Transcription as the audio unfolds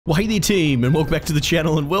Well, hey there team, and welcome back to the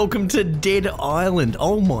channel, and welcome to Dead Island.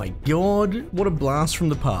 Oh my god, what a blast from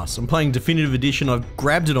the past. I'm playing Definitive Edition. I've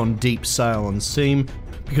grabbed it on deep sale on Steam,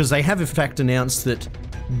 because they have in fact announced that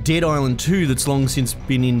Dead Island 2, that's long since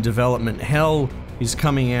been in development hell, is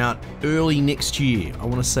coming out early next year. I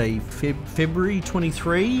want to say February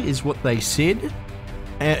 23 is what they said.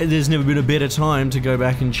 There's never been a better time to go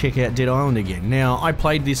back and check out Dead Island again. Now, I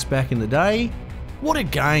played this back in the day. What a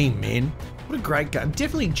game, man. What a great game.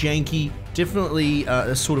 Definitely janky, definitely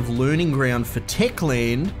a sort of learning ground for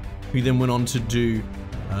Techland, who then went on to do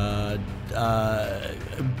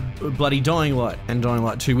bloody Dying Light and Dying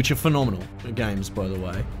Light 2, which are phenomenal games, by the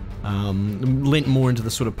way. Lent more into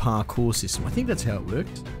the sort of parkour system. I think that's how it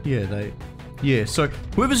worked. Yeah, so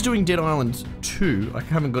whoever's doing Dead Island 2, I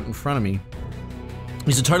haven't got it in front of me,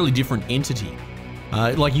 is a totally different entity.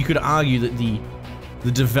 Like, you could argue that the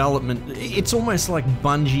development, it's almost like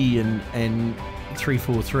Bungie and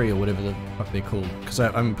 343 or whatever the fuck they're called, because I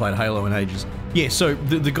haven't played Halo in ages. Yeah, so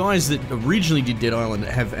the guys that originally did Dead Island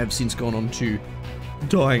have since gone on to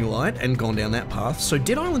Dying Light and gone down that path. So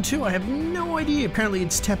Dead Island 2, I have no idea. Apparently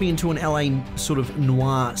it's tapping into an LA sort of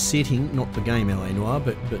noir setting, not the game LA Noir,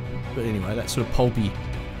 but anyway, that sort of pulpy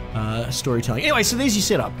storytelling. Anyway, so there's your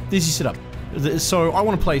setup. So I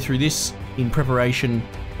want to play through this in preparation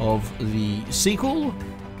of the sequel,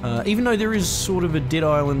 even though there is sort of a Dead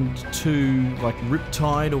Island 2, like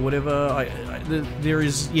Riptide or whatever, there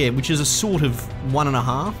is, yeah, which is a sort of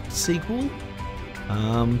 1.5 sequel.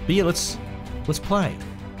 But yeah, let's play.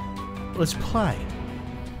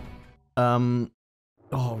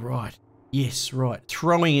 Oh right, yes, right,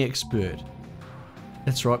 throwing expert.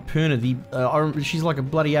 That's right, Perna. She's like a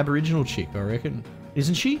bloody Aboriginal chick, I reckon,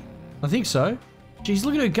 isn't she? I think so. Jeez,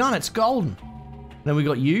 look at her gun, it's golden. Then we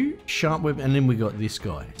got you, Sharp Web, and then we got this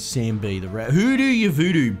guy, Sam B, the rap. Hoodoo, you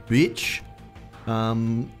voodoo, bitch.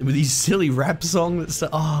 With his silly rap song that's,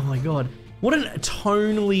 oh my god. What a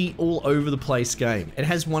tonally all over the place game. It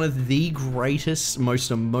has one of the greatest,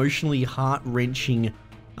 most emotionally heart-wrenching,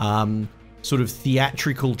 sort of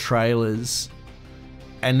theatrical trailers.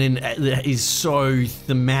 And then it is so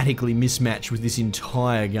thematically mismatched with this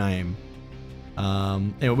entire game.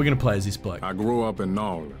 Anyway, we're gonna play as this bloke. I grew up in New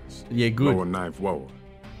Orleans. Yeah, good. Lower Ninth Ward.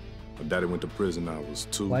 My daddy went to prison. I was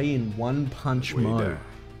 2. Play in one punch mode. Down.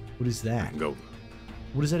 What is that? Go.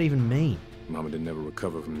 What does that even mean? Mama didn't never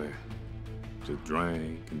recover from there. Just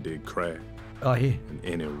drank and did crack. Oh yeah. And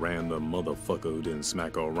any random motherfucker who didn't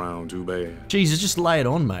smack her around too bad. Jesus, just lay it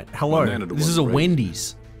on, mate. Hello. This is a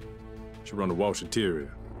Wendy's. She run the Washateria.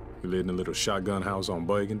 We lived in a little shotgun house on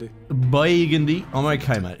Burgundy. Burgundy? I'm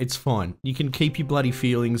okay, mate. It's fine. You can keep your bloody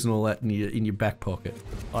feelings and all that in your back pocket.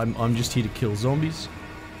 I'm just here to kill zombies.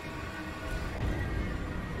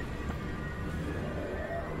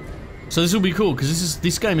 So this will be cool, because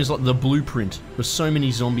this game is like the blueprint for so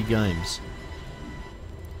many zombie games.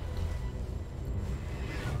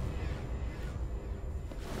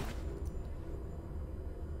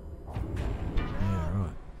 Yeah,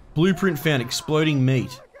 right. Blueprint found: exploding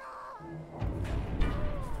meat.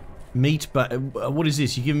 Meat, but what is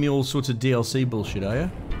this? You're giving me all sorts of DLC bullshit, are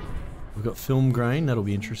you? We've got film grain, that'll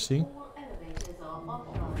be interesting.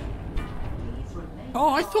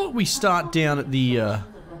 Oh, I thought we start down at the, I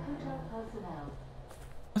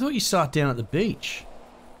thought you start down at the beach.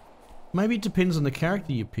 Maybe it depends on the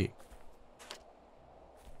character you pick.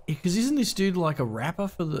 Because isn't this dude like a rapper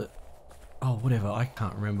for the... Oh, whatever, I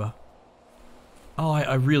can't remember. Oh,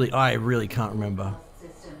 I really can't remember.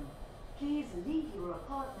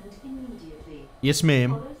 Yes,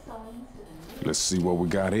 ma'am. Let's see what we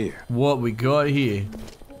got here. What we got here?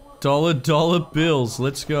 Dollar bills.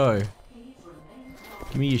 Let's go.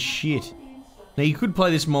 Give me your shit. Now, you could play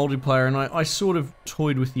this multiplayer, and I sort of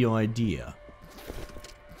toyed with the idea.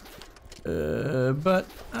 But,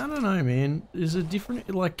 I don't know, man. There's a different...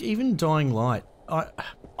 Like, even Dying Light.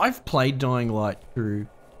 I've played Dying Light through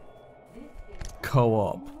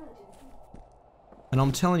co-op. And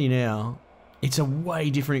I'm telling you now... It's a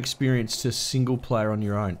way different experience to single player on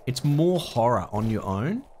your own. It's more horror on your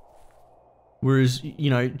own. Whereas,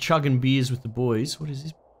 you know, chugging beers with the boys. What is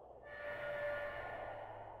this?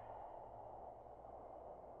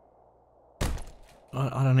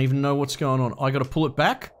 I don't even know what's going on. I gotta pull it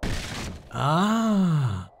back?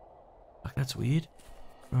 Ah. That's weird.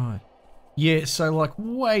 Right. Yeah, so like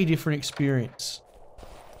way different experience.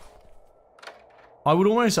 I would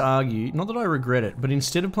almost argue, not that I regret it, but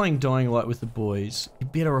instead of playing Dying Light with the boys,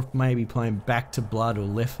 you're better off maybe playing Back to Blood or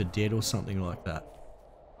Left 4 Dead or something like that.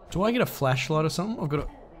 Do I get a flashlight or something? I've got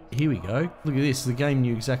a... Here we go. Look at this. The game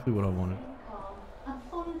knew exactly what I wanted.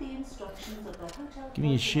 Give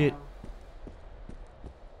me your shit.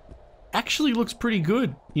 actually looks pretty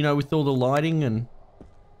good, you know, with all the lighting, and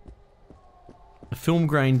the film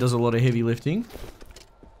grain does a lot of heavy lifting.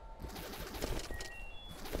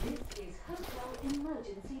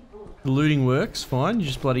 The looting works fine, you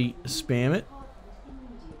just bloody spam it.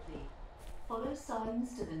 Follow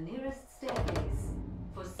signs to the nearest staircase.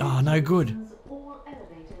 Oh, no good.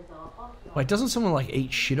 Wait, doesn't someone like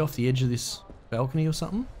eat shit off the edge of this balcony or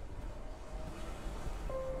something?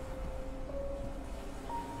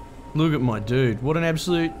 Look at my dude, what an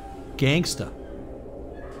absolute gangster.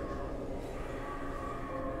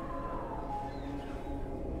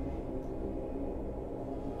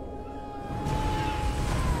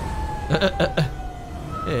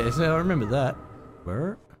 Yeah, so I remember that.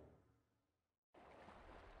 Where?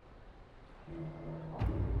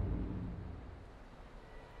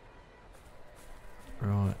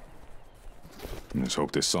 Right. Let's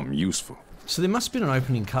hope there's something useful. So there must have been an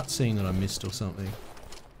opening cutscene that I missed or something.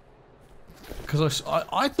 Because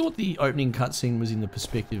I thought the opening cutscene was in the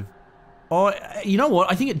perspective... Oh, you know what?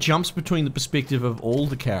 I think it jumps between the perspective of all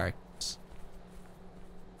the characters.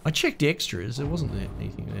 I checked extras, there wasn't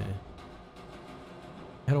anything there.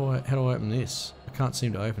 How do I open this? I can't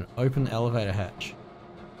seem to open it. Open elevator hatch.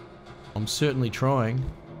 I'm certainly trying.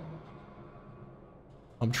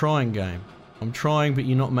 I'm trying, game. I'm trying, but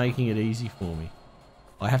you're not making it easy for me.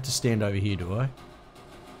 I have to stand over here, do I?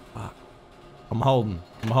 Fuck. I'm holding.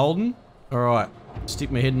 I'm holding? Alright.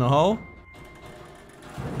 Stick my head in the hole.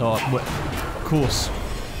 Oh, of course.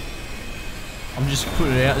 I'm just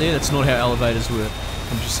putting it out there. That's not how elevators work.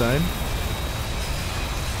 I'm just saying.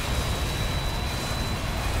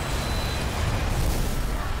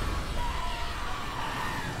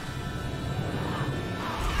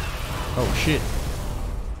 Oh shit.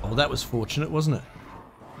 Oh, that was fortunate, wasn't it?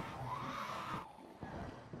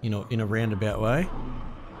 You know, in a roundabout way.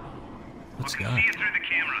 Let's go. I can see you through the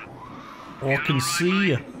camera. Oh, I can see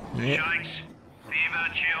you. Yeah. Shakes, fever,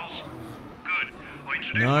 chills. Good. I'll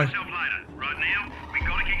introduce No. myself later. Right now, we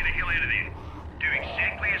gotta kick the hell out of there. Do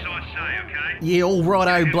exactly as I say, okay? Yeah, all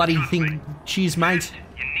righto, bloody thing. Cheers, mate.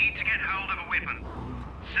 You need to get hold of a weapon.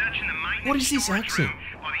 Searching the maintenance What is this storage accent? room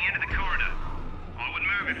by the end of the corridor. I would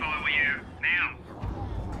move if I were you. Now.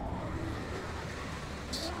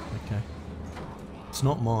 Okay. It's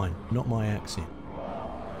not mine. Not my accent.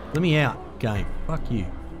 Let me out, game. Fuck you.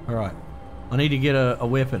 Alright. I need to get a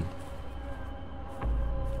weapon.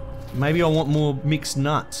 Maybe I want more mixed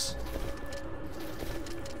nuts.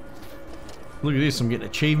 Look at this. I'm getting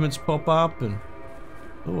achievements pop up and...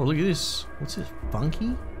 Oh, look at this. What's this?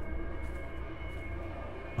 Funky?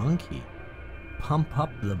 Funky. Pump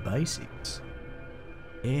up the basics.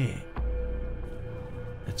 Yeah.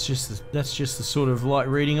 That's just the sort of light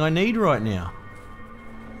reading I need right now.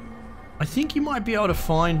 I think you might be able to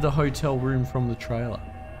find the hotel room from the trailer.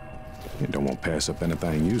 You don't want to pass up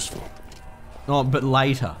anything useful. Oh, but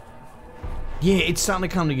later. Yeah, it's starting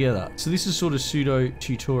to come together. So this is sort of pseudo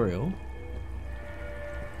tutorial.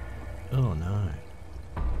 Oh no.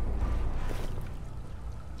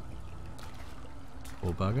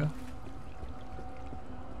 Poor bugger.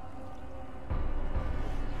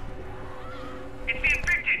 It's the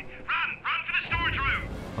infected. Run for the storage room.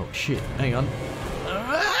 Oh shit, hang on.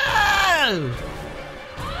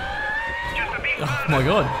 Just a bit Oh further. my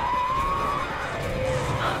god.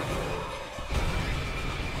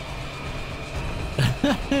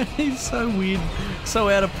 He's so weird, so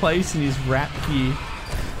out of place in his rap gear.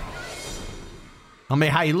 I mean,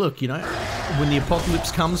 hey, look, you know, when the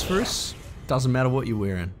apocalypse comes for us, doesn't matter what you're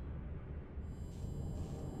wearing.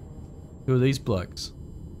 Who are these blokes?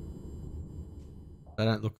 They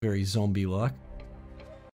don't look very zombie-like.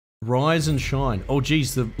 Rise and shine. Oh,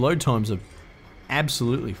 geez, the load times are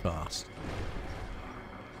absolutely fast.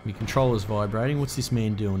 My controller's vibrating. What's this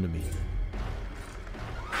man doing to me?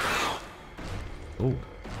 Oh.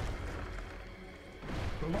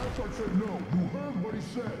 The lifeguard said no. You heard what he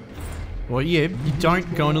said. Well, yeah, you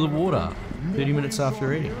don't go into the water 30 minutes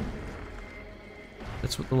after eating.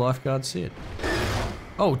 That's what the lifeguard said.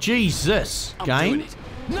 Oh, Jesus, game.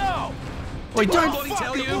 No! Wait, don't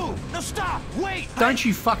Tell you? No, stop! Wait! don't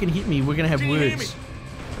you fucking hit me. We're gonna have Can you hear words. me?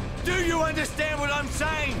 Do you understand what I'm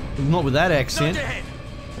saying? Not with that Nod accent. your head!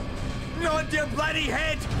 Nod your bloody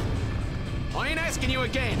head! I ain't asking you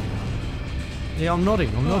again. Yeah, I'm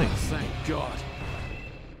nodding. I'm nodding. Thank God.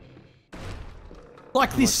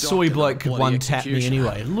 Like this I'm a soy doctor, bloke not could bloody one-tap me executioner.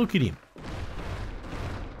 anyway. Look at him.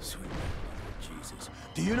 Sweet Jesus.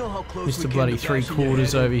 Do you know how close we Mr. came Bloody to bashing your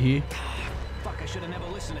three-quarters head in? over here. Fuck, I should have never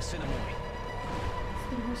listened to Cinnamon.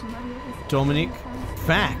 Dominic.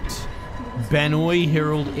 Fact. Banoi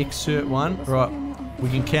Herald Excerpt 1. Right. We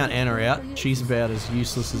can count Anna out. She's about as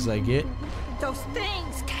useless as they get. Those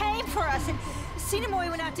things came for us, and Cinemoy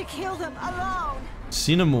went out to kill them alone.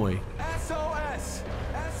 Cinemoy. SOS!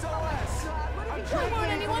 SOS! Why won't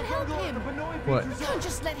anyone help him? What? You can't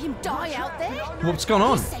just let him die out there. What's going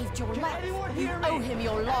on? He saved your life. You owe him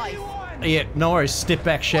your life. Yeah, no worries. Step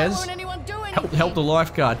back, Why Shaz. won't anyone do anything? Help the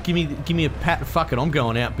lifeguard. Give me a pat. Fuck it. I'm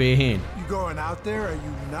going out bare hand. You going out there? Are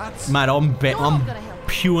you nuts? Mate, I'm You're not gonna help.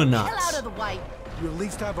 pure Hell out nuts. of the way. You at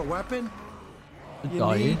least have a weapon? You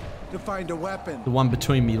Oh, yeah? need to find a weapon. The one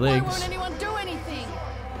between me Why legs. won't anyone do anything?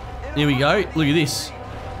 Here we go. Look at this.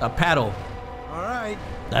 A paddle. All right.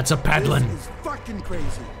 That's a This paddling. is fucking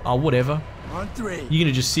crazy. Oh, whatever. On 3. You're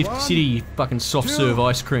gonna just sit One, here, you fucking soft 2, serve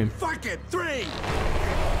ice cream. Fuck it. 3.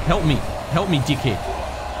 Help me, dickhead.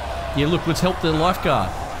 Yeah, look, let's help the lifeguard.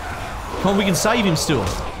 Come on, we can save him still.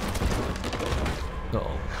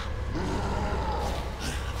 Uh-oh.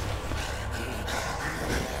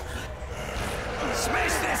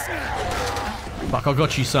 Smash this! Fuck, I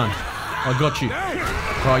got you, son. I got you.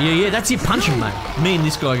 Right, yeah, that's it. Punch him, mate. Me and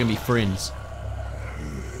this guy are gonna be friends.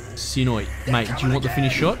 Sinoi. Mate, do you want the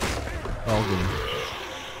finish shot? I'll get him.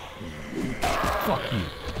 Fuck you.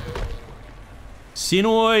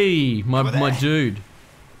 Sinoi! My dude.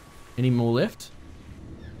 Any more left?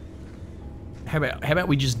 How about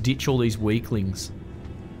we just ditch all these weaklings?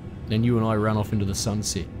 Then you and I run off into the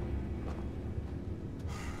sunset.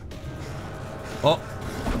 Oh.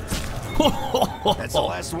 That's the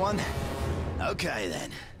last one? Okay then.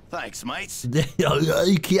 Thanks, mates.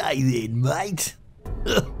 Okay then, mate.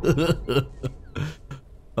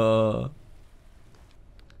 Oh,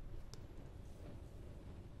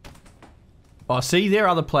 see, there are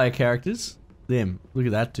other player characters. Them. Look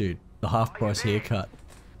at that dude. The half-price haircut.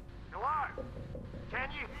 Hello? Can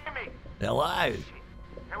you hear me? Hello.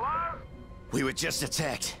 Hello? We were just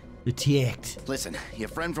attacked. Attacked. Listen, your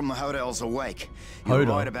friend from the hotel's awake. You're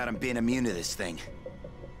Hotel. right about him being immune to this thing.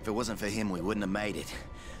 If it wasn't for him, we wouldn't have made it.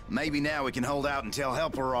 Maybe now we can hold out until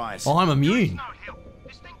help arrives. Oh, I'm immune. No, Hill.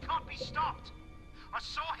 This thing can't be stopped. I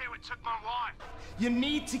saw how it took my wife. You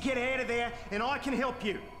need to get out of there, and I can help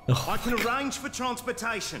you. I can arrange for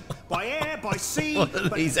transportation by air, by sea. What are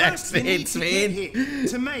but these first you need accents, to man? get here,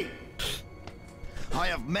 to me. I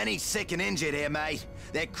have many sick and injured here, mate.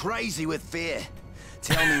 They're crazy with fear.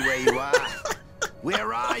 Tell me where you are.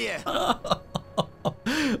 Where are you?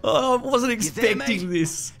 Oh, I wasn't You there, expecting mate?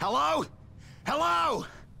 this. Hello? Hello?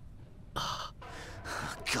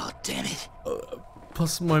 God damn it.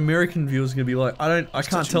 Plus, my American viewers are gonna be like, I can't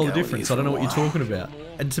touch tell and the go difference. with I don't know you what for you're a talking about.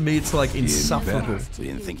 And to me, it's like insufferable. We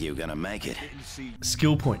didn't think you were gonna make it.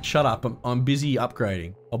 Skill point. Shut up. I'm busy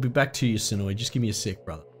upgrading. I'll be back to you, Sinoi. Just give me a sec,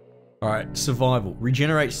 brother. Alright, survival.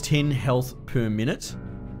 Regenerates 10 health per minute.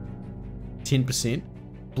 10%.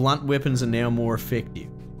 Blunt weapons are now more effective.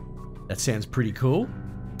 That sounds pretty cool.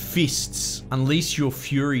 Fists. Unleash your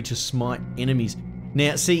fury to smite enemies.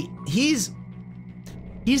 Now, see, here's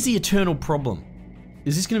the eternal problem.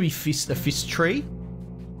 Is this going to be a fist tree?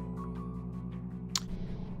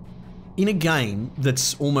 In a game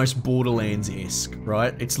that's almost Borderlands-esque,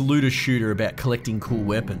 right? It's looter-shooter about collecting cool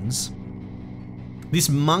weapons. This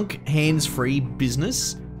monk hands-free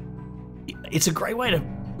business, it's a great way to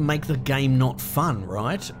make the game not fun,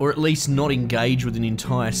 right? Or at least not engage with an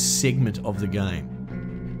entire segment of the game.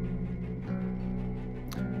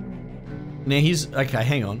 Now here's, okay,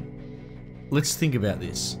 hang on. Let's think about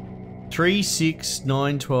this. 3, 6,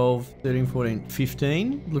 9, 12, 13, 14,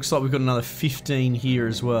 15. Looks like we've got another 15 here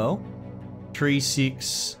as well. 3,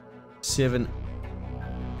 6, 7,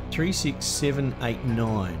 8,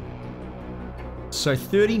 9. So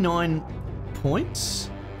 39 points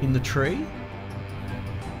in the tree.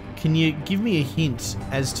 Can you give me a hint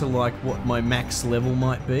as to like what my max level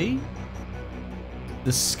might be?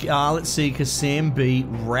 The Scarletseeks Sam B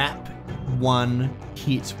Rap 1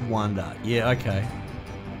 Hit Wonder. Yeah, okay.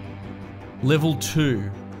 Level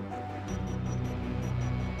 2.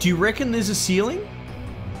 Do you reckon there's a ceiling?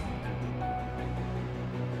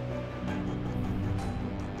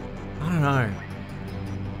 I don't know.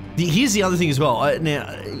 Here's the other thing as well.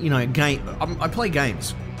 Now, you know, I play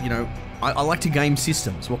games. You know, I like to game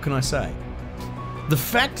systems. What can I say? The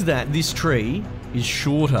fact that this tree is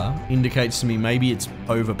shorter indicates to me maybe it's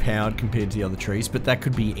overpowered compared to the other trees, but that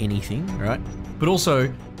could be anything, right? But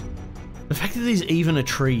also, the fact that there's even a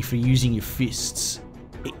tree for using your fists,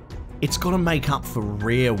 it's got to make up for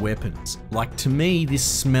rare weapons. Like, to me, this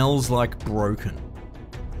smells like broken.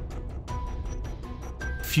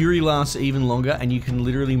 Fury lasts even longer, and you can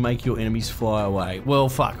literally make your enemies fly away. Well,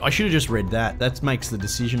 fuck, I should have just read that. That makes the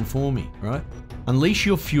decision for me, right? Unleash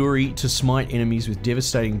your fury to smite enemies with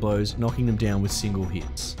devastating blows, knocking them down with single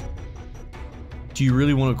hits. Do you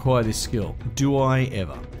really want to acquire this skill? Do I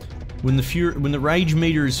ever? When the rage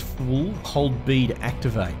meter is full, hold B to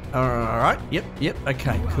activate. Alright, yep,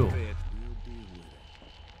 okay, cool.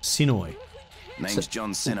 Banoi. Name's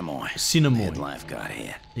John Cinemoy. Cinemoy. Head lifeguard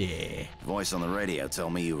here. Yeah. Voice on the radio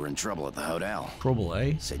told me you were in trouble at the hotel. Trouble,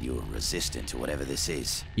 eh? Said you were resistant to whatever this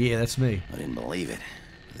is. Yeah, that's me. I didn't believe it.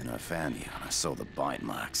 Then I found you and I saw the bite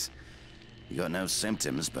marks. You got no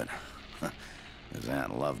symptoms, but those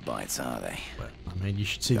aren't love bites, are they? Well, I mean, you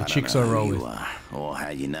should see the chicks I roll with. Or how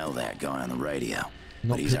you know that guy on the radio. Not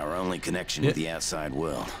But he's our only connection with the outside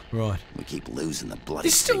world. Right. We keep losing the bloody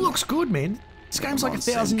This still signal. looks good, man. This game's like Come on,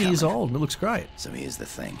 1,000 Sam, years coming. old and it looks great. So here's the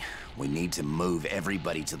thing. We need to move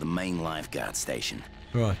everybody to the main lifeguard station.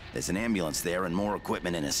 Right. There's an ambulance there and more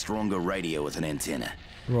equipment and a stronger radio with an antenna.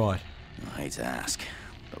 Right. I hate to ask,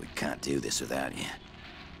 but we can't do this without you.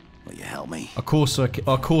 Will you help me? Of course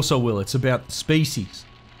I will. It's about the species.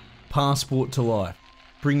 Passport to life.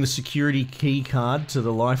 Bring the security key card to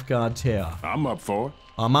the lifeguard tower. I'm up for it.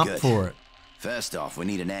 I'm up Good. for it. First off, we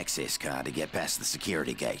need an access card to get past the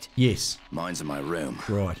security gate. Yes. Mine's in my room.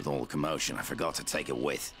 Right. With all the commotion, I forgot to take it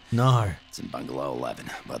with. No. It's in bungalow 11,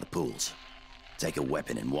 by the pools. Take a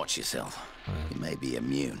weapon and watch yourself. You may be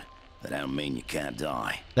immune, but that don't mean you can't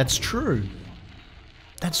die. That's true.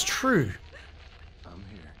 That's true. I'm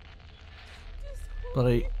here.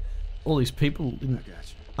 But all these people in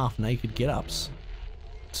half-naked get-ups.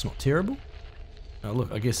 It's not terrible. Oh,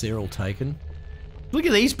 look, I guess they're all taken. Look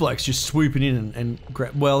at these blokes just swooping in and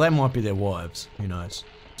grab... Well, that might be their wives. Who knows?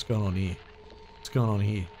 What's going on here? What's going on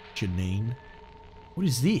here? Janine? What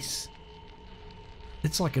is this?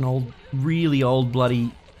 It's like an old, really old bloody...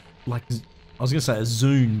 Like, I was going to say a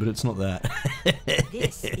Zune, but it's not that.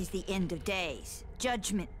 This is the end of days.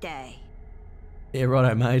 Judgment Day. Yeah,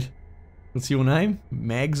 righto, mate. What's your name?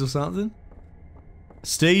 Mags or something?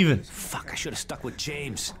 Steven. Fuck, I should have stuck with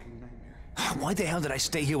James. Why the hell did I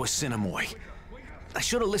stay here with Cinemoy? I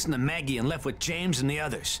should have listened to Maggie and left with James and the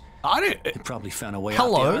others. They probably found a way out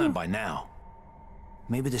the island by now.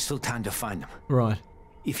 Maybe there's still time to find them. Right.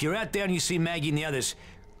 If you're out there and you see Maggie and the others,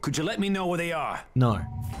 could you let me know where they are? No.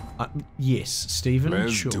 Yes, Steven.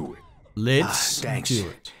 Let's sure. do it. Let's Thanks. do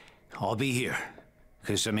it. I'll be here.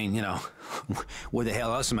 Because, I mean, you know, where the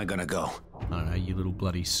hell else am I gonna go? I don't know, you little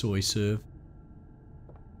bloody soy serve.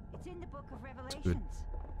 It's in the Book of Revelations. good.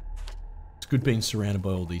 It's good being surrounded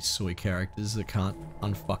by all these soy characters that can't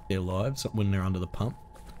unfuck their lives when they're under the pump.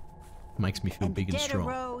 Makes me feel And big the and dead strong.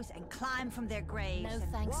 arose and climbed from their graves. No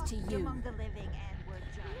and thanks to walked you. among the living and were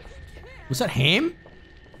judged. Was that ham?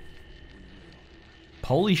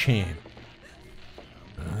 Polish ham.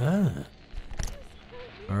 Ah.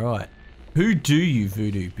 Alright. Who do you,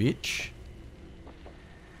 voodoo bitch?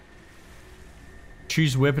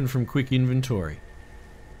 Choose weapon from quick inventory.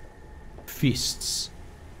 Fists.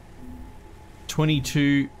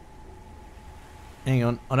 22. Hang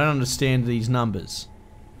on, I don't understand these numbers.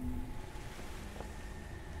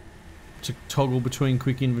 To toggle between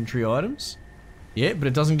quick inventory items? Yeah, but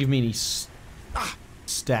it doesn't give me any stats.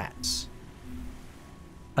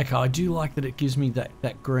 Okay, I do like that it gives me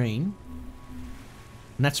that green.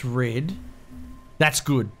 And that's red. That's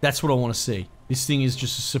good. That's what I want to see. This thing is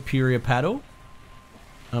just a superior paddle.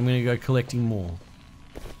 I'm going to go collecting more.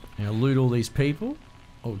 Now loot all these people.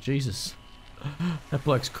 Oh, Jesus. That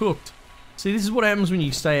bloke's cooked. See, this is what happens when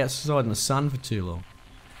you stay outside in the sun for too long.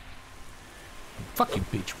 Fuck you,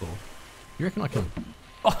 beach ball. You reckon I can...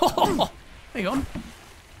 Oh, hang on.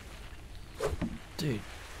 Dude,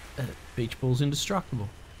 that beach ball's indestructible.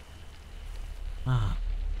 Ah,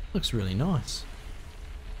 looks really nice.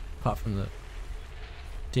 Apart from the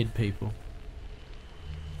dead people.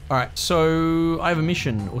 Alright, so I have a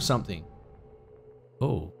mission or something.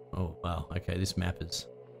 Oh, wow. Okay, this map is...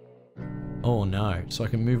 Oh no, so I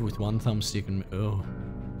can move with one thumbstick and... Oh.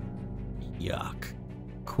 Yuck.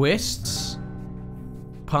 Quests.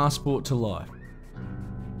 Passport to life.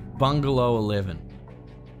 Bungalow 11.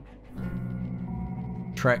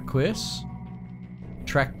 Track quests.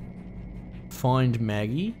 Track... Find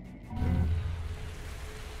Maggie.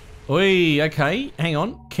 Oi, okay, hang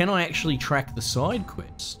on. Can I actually track the side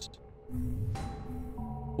quest?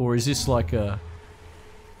 Or is this like a...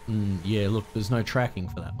 yeah, look, there's no tracking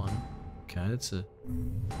for that one. Okay, that's a...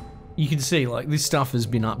 You can see, like, this stuff has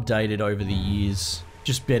been updated over the years.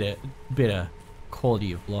 Just better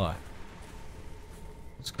quality of life.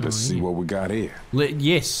 What's going Let's on see here? what we got here.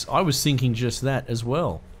 Yes, I was thinking just that as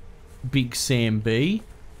well. Big Sam B.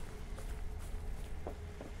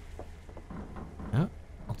 Oh,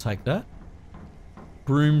 I'll take that.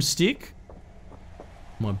 Broomstick.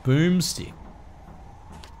 My boomstick.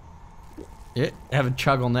 Yeah, have a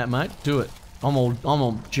chug on that, mate. Do it. I'm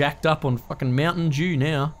all jacked up on fucking Mountain Dew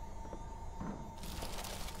now.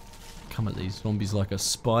 Come at these zombies like a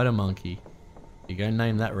spider monkey. You go,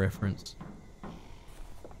 name that reference.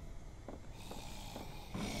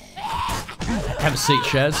 Have a seat,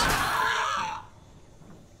 Shaz.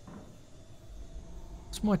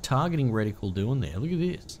 What's my targeting reticle doing there? Look at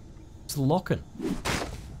this. It's locking.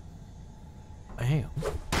 Hang on.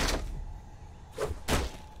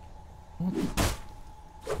 What?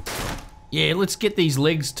 Yeah, let's get these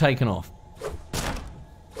legs taken off.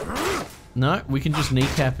 No, we can just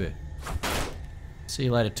kneecap her. See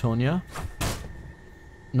you later, Tonya.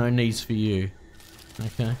 No knees for you.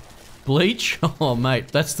 Okay. Bleach? Oh, mate,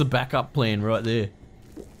 that's the backup plan right there.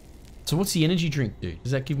 So what's the energy drink do?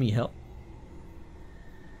 Does that give me help?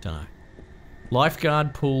 Dunno.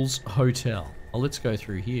 Lifeguard Pools Hotel. Oh, let's go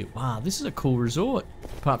through here. Wow, this is a cool resort.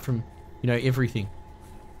 Apart from, you know, everything.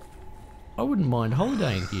 I wouldn't mind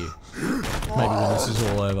holidaying here. Maybe when this is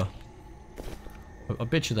all over. I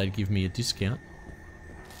bet you they'd give me a discount.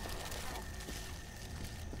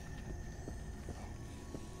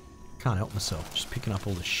 Can't help myself, just picking up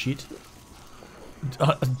all the shit.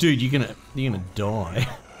 Dude, you're gonna die.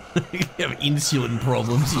 You have insulin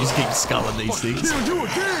problems. You just keep sculling these things.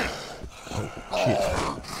 Oh shit!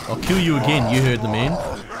 I'll kill you again. You heard the man.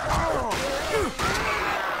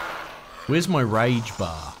 Where's my rage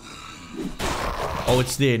bar? Oh,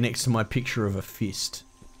 it's there next to my picture of a fist.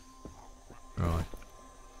 Right.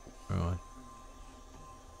 Right.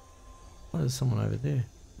 Oh, there's someone over there.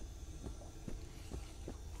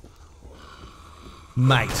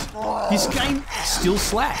 Mate, this game still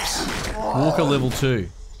slaps. Walker level 2.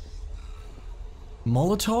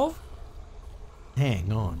 Molotov?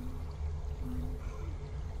 Hang on.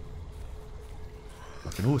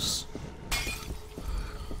 Fucking us.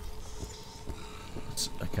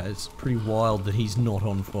 Okay, it's pretty wild that he's not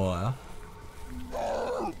on fire.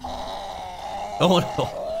 Oh no.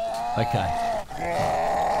 Okay.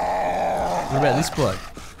 What about this bloke?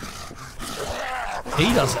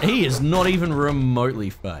 He is not even remotely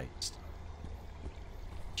phased.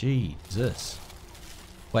 Jesus.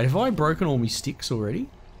 Wait, have I broken all my sticks already?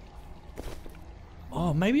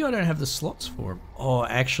 Oh, maybe I don't have the slots for them. Oh,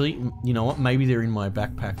 actually, you know what? Maybe they're in my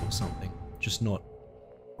backpack or something. Just not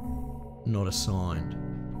assigned.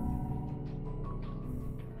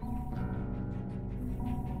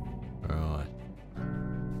 Alright.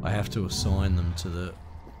 I have to assign them to the...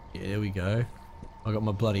 Yeah, there we go. I got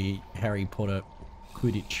my bloody Harry Potter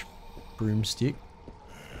Quidditch broomstick.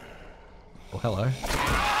 Oh, hello.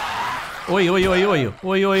 Oi, oi, oi, oi,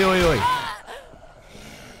 oi, oi, oi, oi.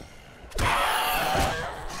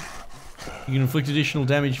 You can inflict additional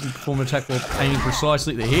damage if you perform an attack while aiming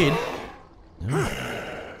precisely at the head. Oh.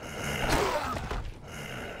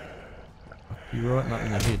 You're right, not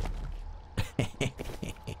in the head.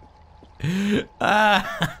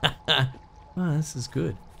 Oh, this is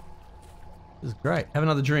good. This is great. Have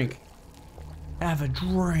another drink. Have a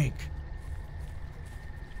drink.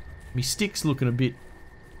 Me stick's looking a bit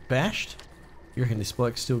bashed. You reckon this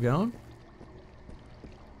bloke's still going?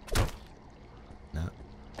 No.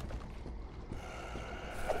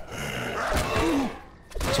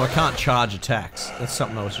 So I can't charge attacks. That's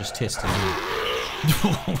something I was just testing out.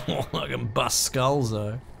 I can bust skulls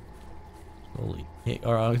though. Holy heck.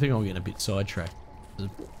 Alright, I think I'm getting a bit sidetracked.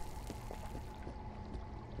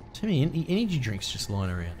 Too many energy drinks just lying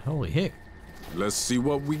around. Holy heck. Let's see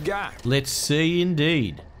what we got. Let's see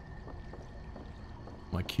indeed.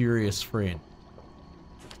 My curious friend.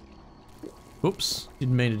 Oops,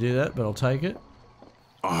 didn't mean to do that, but I'll take it.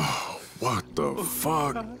 Oh, what the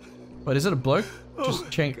fuck? Wait, is that a bloke? Just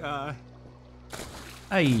chank.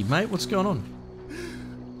 Hey, mate, what's going on?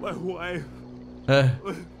 My wife. My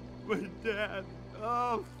dad.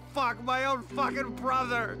 Oh, fuck, my own fucking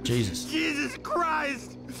brother. Jesus. Jesus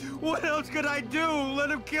Christ. What else could I do?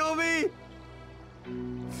 Let him kill me?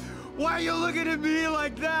 Why are you looking at me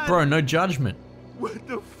like that? Bro, no judgment. What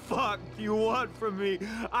the fuck do you want from me?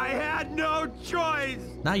 I had no choice.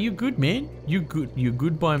 Nah, you're good, man. You're good. You're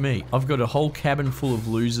good by me. I've got a whole cabin full of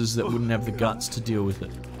losers that wouldn't have the guts to deal with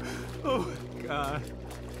it. Oh, God.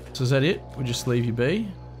 So is that it? We'll just leave you be?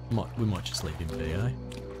 We might just leave him be, eh?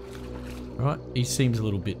 Alright, he seems a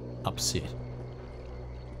little bit upset.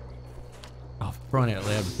 Oh, for crying out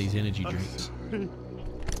loud with these energy drinks.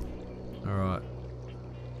 Alright.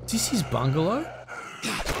 Is this his bungalow?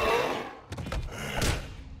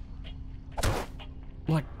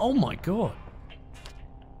 Like, oh my god.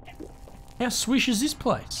 How swish is this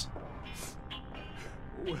place?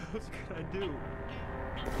 What else can I do?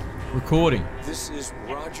 Recording. This is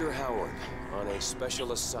Roger Howard on a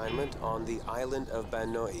special assignment on the island of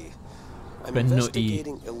Banoi. I'm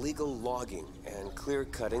investigating illegal logging and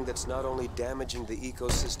clear-cutting that's not only damaging the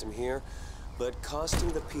ecosystem here, but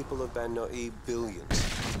costing the people of Banoi billions.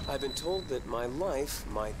 I've been told that my life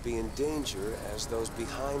might be in danger as those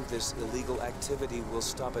behind this illegal activity will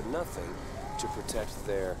stop at nothing to protect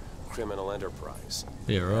their criminal enterprise.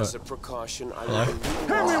 Yeah, right. As a precaution, I will be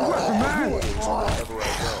leaving wherever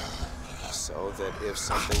I go, so that if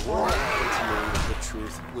something were to happen to me, the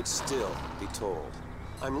truth would still be told.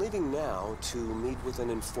 I'm leaving now to meet with an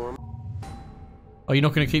informant. Oh, you're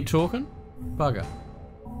not going to keep talking? Bugger.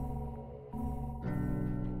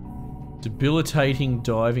 Debilitating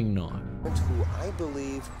diving knife. Who I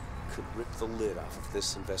believe could rip the lid off of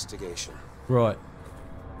this investigation. Right.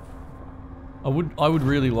 I would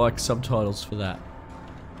really like subtitles for that.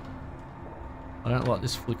 I don't like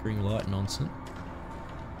this flickering light nonsense.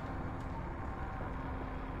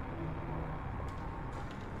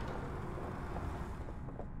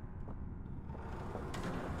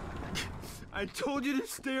 I told you to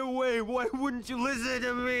stay away. Why wouldn't you listen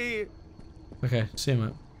to me? Okay, see you,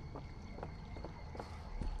 mate.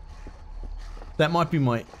 That might be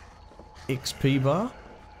my XP bar.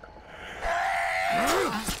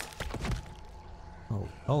 Oh,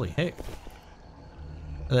 holy heck.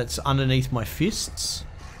 That's underneath my fists.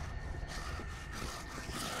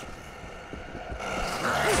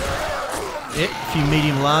 Yep, a few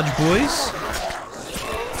medium large boys.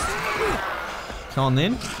 Come on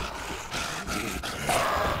then.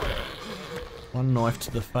 One knife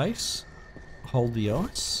to the face. Hold the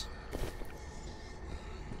ice.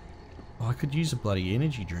 Oh, I could use a bloody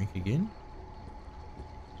energy drink again.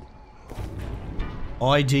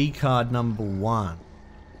 ID card number 1.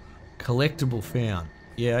 Collectible found.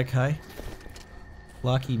 Yeah, okay.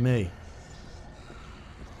 Lucky me.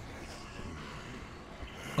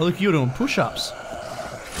 Oh, look, you're doing push-ups.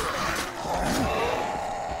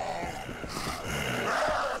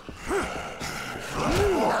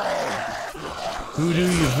 Voodoo, you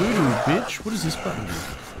voodoo, bitch. What does this button do?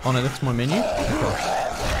 Oh no, that's my menu. Okay.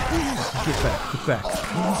 Get back, get back.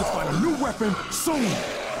 We need to find a new weapon soon.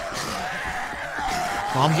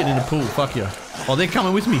 Oh, I'm getting in the pool, fuck you. Oh, they're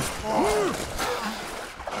coming with me.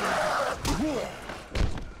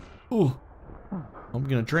 Ooh. I'm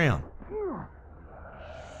gonna drown.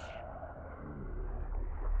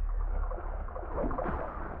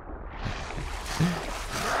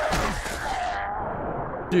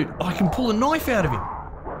 Dude, I can pull a knife out of him.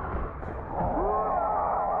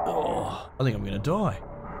 Oh, I think I'm gonna die.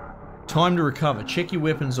 Time to recover. Check your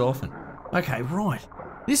weapons often. Okay, right.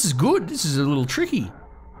 This is good. This is a little tricky.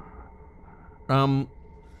 I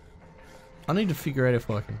need to figure out if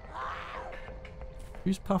I can...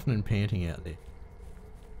 Who's puffing and panting out there?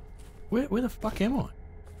 Where the fuck am I?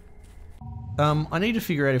 I need to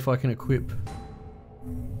figure out if I can equip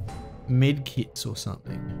med kits or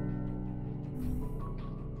something.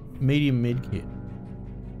 Medium med kit.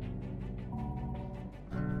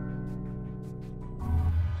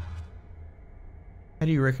 How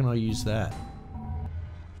do you reckon I use that?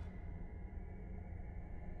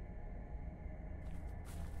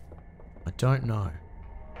 I don't know.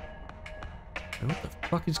 What the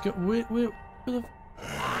fuck is going? Where the?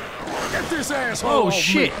 Get this asshole! Oh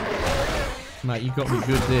shit! Mate, you got me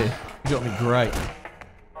good there. You got me great.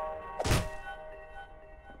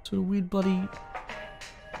 Sort of weird bloody.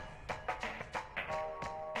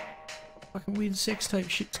 Fucking weird sex tape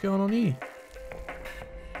shit's going on here.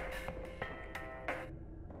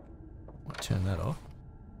 Might turn that off.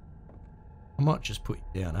 I might just put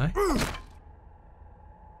you down, eh?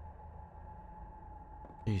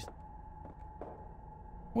 Jeez.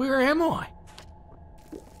 Where am I?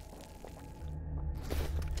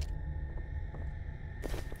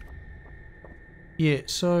 Yeah,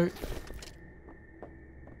 so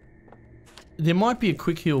there might be a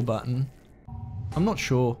quick heal button. I'm not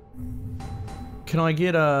sure. Can I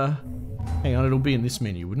get a... Hang on, it'll be in this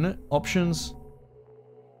menu, wouldn't it? Options.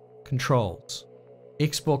 Controls.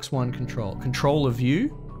 Xbox One control. Controller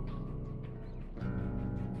view.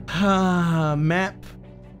 Map.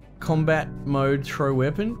 Combat mode, throw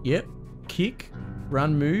weapon. Yep. Kick.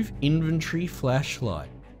 Run move. Inventory,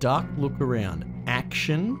 flashlight. Duck, look around.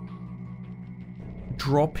 Action.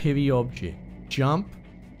 Drop heavy object. Jump.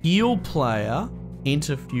 Heal player.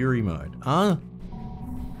 Enter fury mode.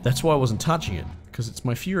 That's why I wasn't touching it. Because it's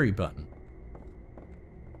my fury button.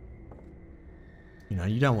 You know,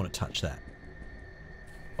 you don't want to touch that.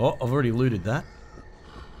 Oh, I've already looted that.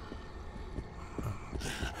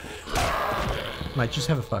 Mate, just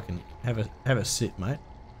have a fucking... Have a sit, mate.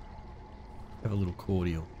 Have a little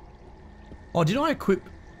cordial. Oh, did I equip?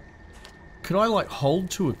 Could I like hold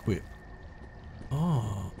to equip?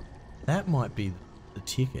 Oh, that might be the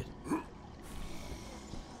ticket.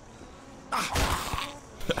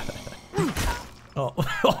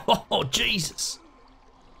 Oh, Jesus.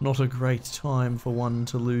 Not a great time for one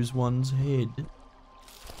to lose one's head.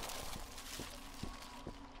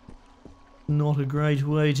 Not a great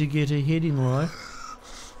way to get ahead in life.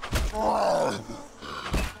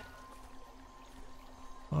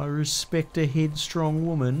 I respect a headstrong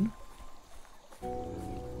woman.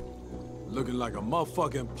 Looking like a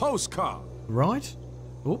motherfucking postcard. Right?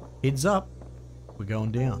 Oh, heads up. We're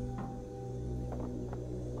going down.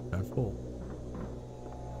 Don't fall.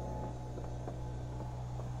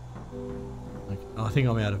 Okay. I think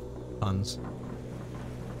I'm out of funds.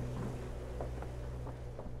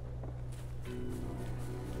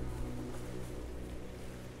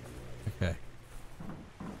 Okay.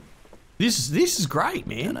 This is great,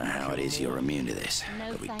 man. I don't know how it is you're immune to this,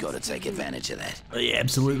 but we've got to take advantage of that. Yeah,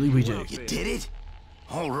 absolutely we do. You did it?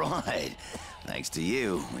 All right. Thanks to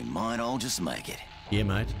you, we might all just make it. Yeah,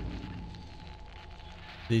 mate.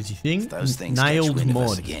 There's your thing. If those things nailed catch wind of us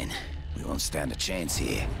mod. again, we won't stand a chance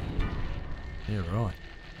here. Yeah, right.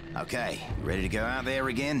 Okay, ready to go out there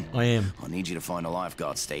again? I am. I need you to find a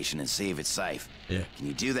lifeguard station and see if it's safe. Yeah. Can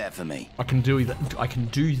you do that for me? I can do that. I can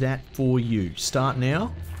do that for you. Start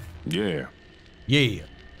now. Yeah. Yeah.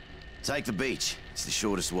 Take the beach. It's the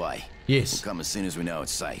shortest way. Yes. We'll come as soon as we know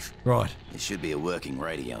it's safe. Right. There should be a working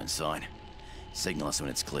radio inside. Signal us when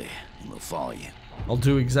it's clear, and we'll follow you. I'll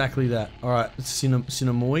do exactly that. All right,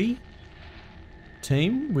 Sinamoi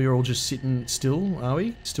team. We're all just sitting still, are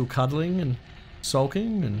we? Still cuddling and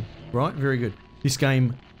sulking and right. Very good. This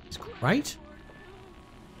game is great.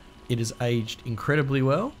 It has aged incredibly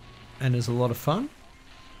well, and is a lot of fun.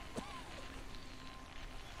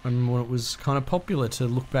 I remember when it was kind of popular to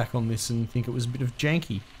look back on this and think it was a bit of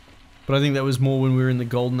janky. But I think that was more when we were in the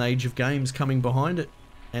golden age of games coming behind it.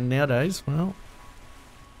 And nowadays, well,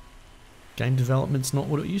 game development's not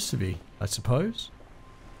what it used to be, I suppose.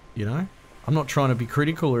 You know? I'm not trying to be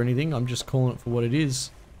critical or anything, I'm just calling it for what it is.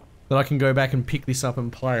 That I can go back and pick this up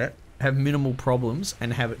and play it, have minimal problems,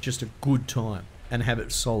 and have it just a good time. And have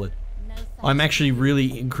it solid. I'm actually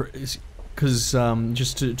really... Because,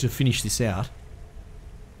 just to finish this out...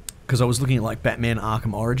 Because I was looking at like Batman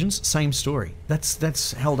Arkham Origins, same story.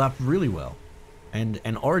 That's held up really well, and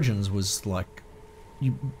Origins was like,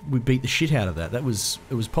 we beat the shit out of that. It was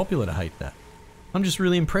popular to hate that. I'm just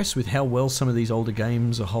really impressed with how well some of these older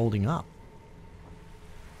games are holding up.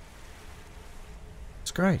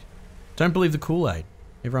 It's great. Don't believe the Kool-Aid.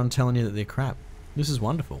 Everyone telling you that they're crap. This is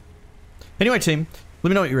wonderful. Anyway, team, let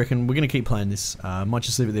me know what you reckon. We're going to keep playing this. Might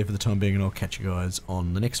just leave it there for the time being, and I'll catch you guys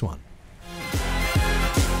on the next one.